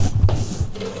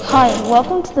Hi,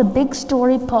 welcome to the Big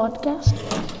Story Podcast.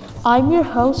 I'm your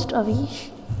host, Avish.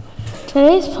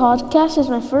 Today's podcast is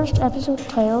my first episode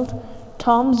titled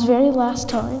Tom's Very Last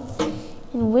Time,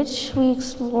 in which we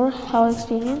explore how I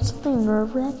experienced something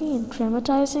nerve-wracking and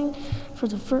traumatizing for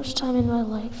the first time in my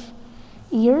life.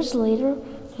 Years later,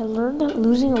 I learned that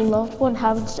losing a loved one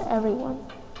happens to everyone.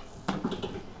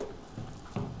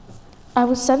 I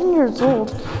was 7 years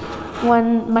old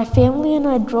when my family and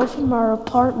I drove from our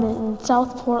apartment in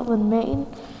South Portland, Maine,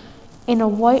 in a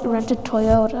white rented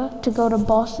Toyota to go to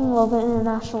Boston Logan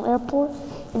International Airport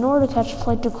in order to catch a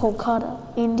flight to Kolkata,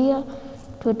 India,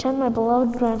 to attend my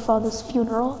beloved grandfather's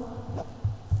funeral.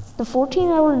 The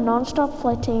 14-hour non-stop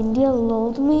flight to India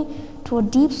lulled me to a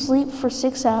deep sleep for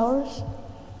 6 hours.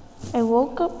 I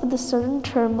woke up with a sudden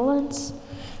turbulence.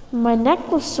 My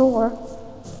neck was sore,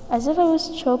 as if I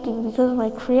was choking because of my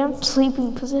cramped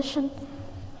sleeping position.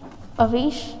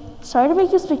 Avish, sorry to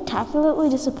make you spectacularly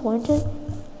disappointed,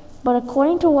 but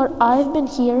according to what I've been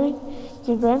hearing,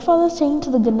 your grandfather's taken to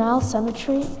the Ganal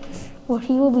Cemetery, where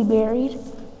he will be buried.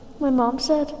 My mom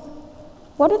said,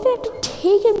 why did they have to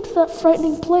take him to that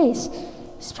frightening place,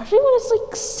 especially when it's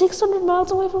like 600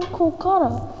 miles away from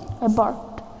Kolkata? I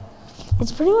barked.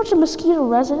 It's pretty much a mosquito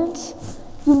residence.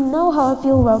 You know how I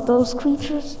feel about those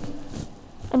creatures.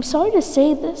 I'm sorry to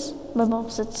say this, my mom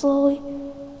said slowly.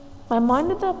 My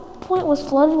mind at that point was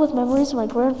flooded with memories of my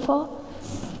grandpa,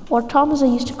 or Tom as I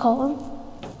used to call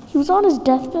him. He was on his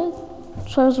deathbed,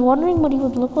 so I was wondering what he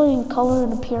would look like in color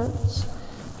and appearance.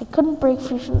 I couldn't break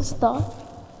free from this thought.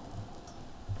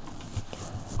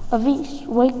 Avish,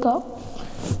 wake up,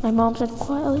 my mom said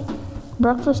quietly.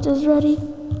 Breakfast is ready.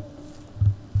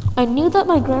 I knew that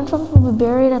my grandfather would be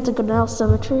buried at the Ganal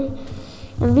Cemetery,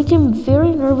 and became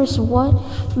very nervous what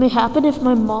may happen if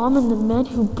my mom and the men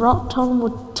who brought Tom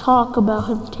would talk about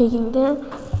him taking there.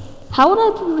 How would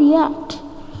I react?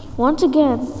 Once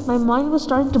again, my mind was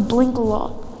starting to blink a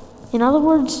lot. In other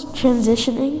words,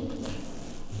 transitioning.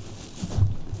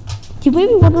 You may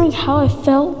be wondering how I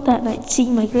felt that night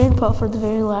seeing my grandpa for the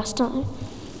very last time.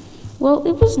 Well,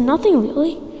 it was nothing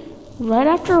really. Right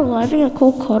after arriving at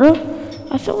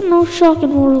Kolkata, I felt no shock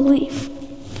and more relief.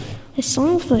 I saw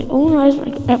him with my own eyes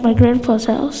at my grandpa's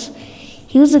house.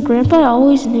 He was the grandpa I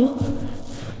always knew.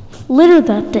 Later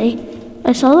that day,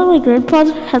 I saw that my grandpa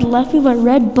had left me my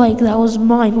red bike that was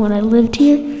mine when I lived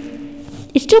here.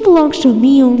 It still belongs to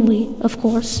me only, of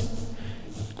course.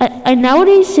 I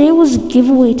nowadays say it was a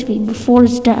giveaway to me before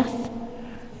his death.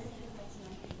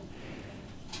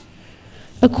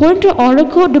 According to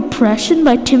article Depression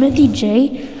by Timothy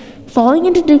J., falling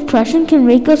into depression can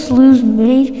make us lose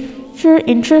major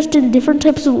interest in different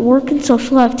types of work and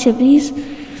social activities.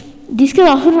 These can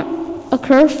often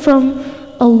occur from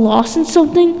a loss in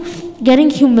something,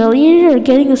 getting humiliated, or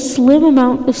getting a slim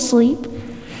amount of sleep.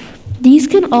 These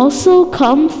can also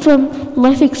come from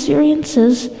life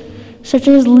experiences, such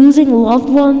as losing loved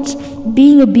ones,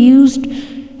 being abused,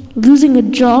 losing a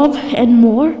job, and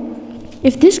more.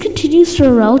 If this continues for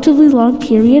a relatively long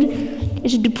period,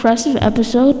 it's a depressive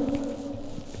episode.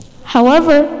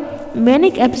 However,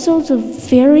 manic episodes of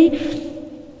very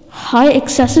high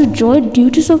excessive joy due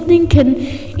to something can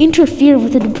interfere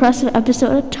with a depressive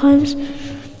episode at times.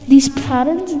 These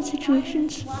patterns and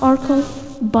situations are called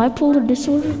bipolar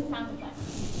disorder.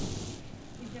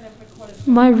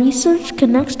 My research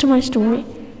connects to my story.